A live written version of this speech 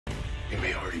He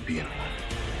may already be in one.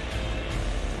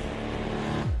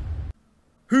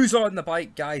 Who's on the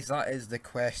bike, guys? That is the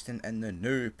question in the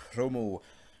new promo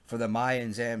for the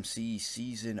Mayans MC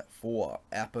Season 4,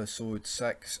 Episode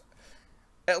 6.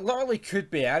 It literally could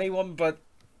be anyone, but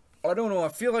I don't know. I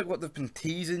feel like what they've been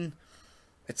teasing,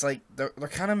 it's like they're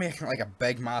kind of making like a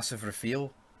big, massive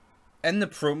reveal. In the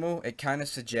promo, it kind of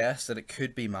suggests that it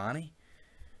could be Manny.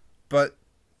 But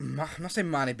I'm not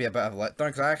saying Manny be a bit of a letdown,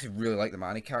 because I actually really like the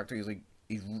Manny character. He's like,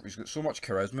 he's got so much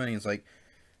charisma, and he's like,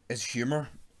 his humour,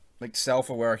 like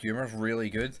self-aware humour, is really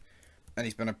good, and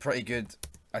he's been a pretty good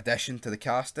addition to the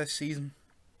cast this season.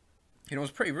 You know,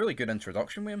 it was a really good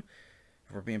introduction with him,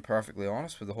 if we're being perfectly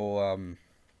honest, with the whole him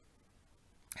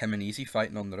and Easy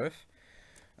fighting on the roof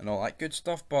and all that good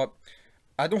stuff. But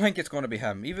I don't think it's going to be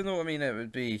him, even though, I mean,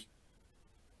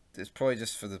 it's probably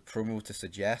just for the promo to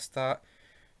suggest that.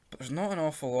 But there's not an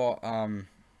awful lot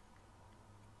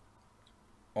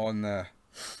on the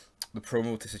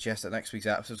promo to suggest that next week's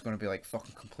episode is going to be like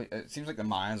fucking complete. It seems like the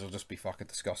Mayans will just be fucking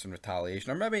discussing retaliation,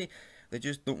 or maybe they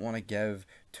just don't want to give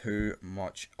too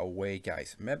much away,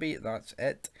 guys. Maybe that's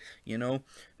it. You know,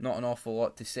 not an awful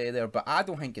lot to say there, but I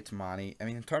don't think it's Manny. I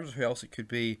mean, in terms of who else it could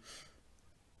be,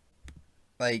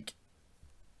 like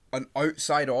an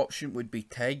outside option would be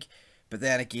Tig. But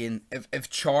then again, if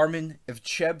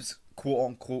Chibs quote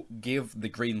unquote gave the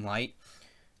green light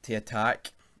to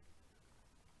attack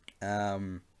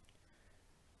the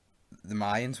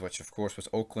Mayans, which of course was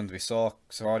Oakland, we saw,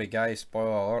 sorry guys, spoiler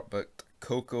alert, but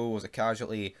Coco was a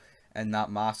casualty in that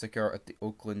massacre at the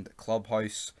Oakland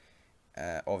clubhouse,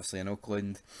 obviously in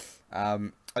Oakland.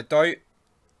 I doubt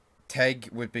Tig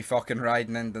would be fucking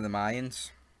riding into the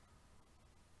Mayans,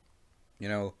 you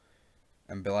know,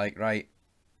 and be like, right,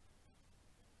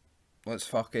 let's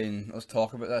talk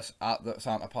about this at the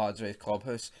Santa Padre's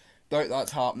clubhouse. Doubt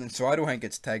that's happening, so I don't think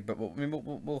it's Tig, but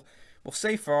we'll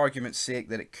say for argument's sake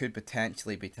that it could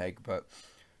potentially be Tig, but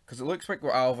because it looks like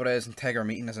where Alvarez and Tig are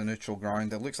meeting as a neutral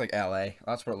ground, it looks like LA.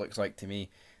 That's what it looks like to me.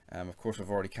 Of course, we've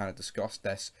already kind of discussed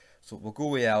this, so we'll go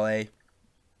with LA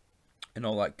and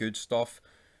all that good stuff.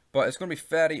 But it's going to be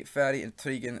very, very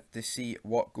intriguing to see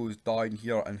what goes down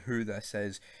here and who this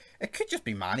is. It could just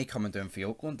be Manny coming down for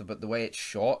Oakland, but the way it's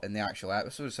shot in the actual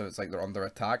episode, so it's like they're under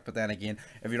attack. But then again,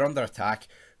 if you're under attack,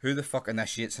 who the fuck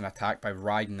initiates an attack by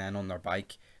riding in on their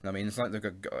bike? I mean, it's not like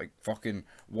they've got like fucking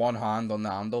one hand on the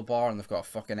handlebar and they've got a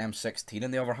fucking M16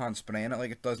 in the other hand spraying it.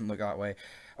 Like, it doesn't look that way.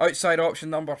 Outside option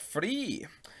number 3,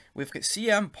 we've got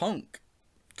CM Punk.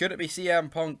 Could it be CM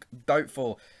Punk?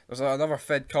 Doubtful. There's another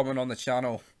vid coming on the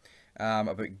channel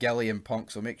about Gilly and Punk,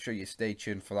 so make sure you stay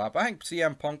tuned for that. But I think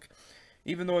CM Punk,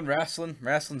 even though in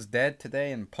wrestling's dead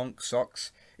today and Punk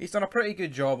sucks, he's done a pretty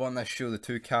good job on this show, the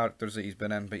 2 characters that he's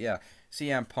been in. But yeah,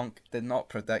 CM Punk did not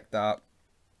predict that,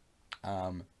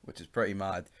 which is pretty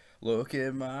mad. Look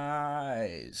in my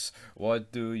eyes,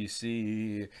 what do you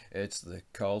see? It's the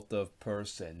cult of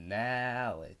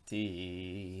personality.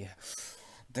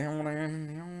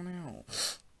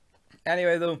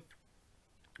 Anyway though,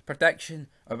 prediction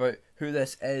about who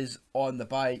this is on the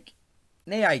bike,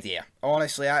 no idea.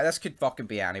 Honestly, this could fucking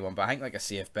be anyone, but I think like a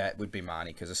safe bet would be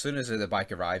Manny, because as soon as the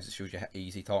bike arrives, it shows you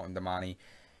Easy talking to Manny.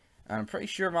 And I'm pretty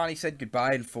sure Manny said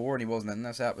goodbye in 4 and he wasn't in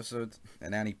this episode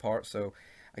in any part, so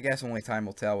I guess only time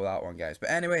will tell with that one, guys. But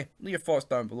anyway, leave your thoughts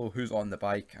down below who's on the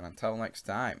bike, and until next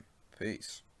time,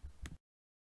 peace.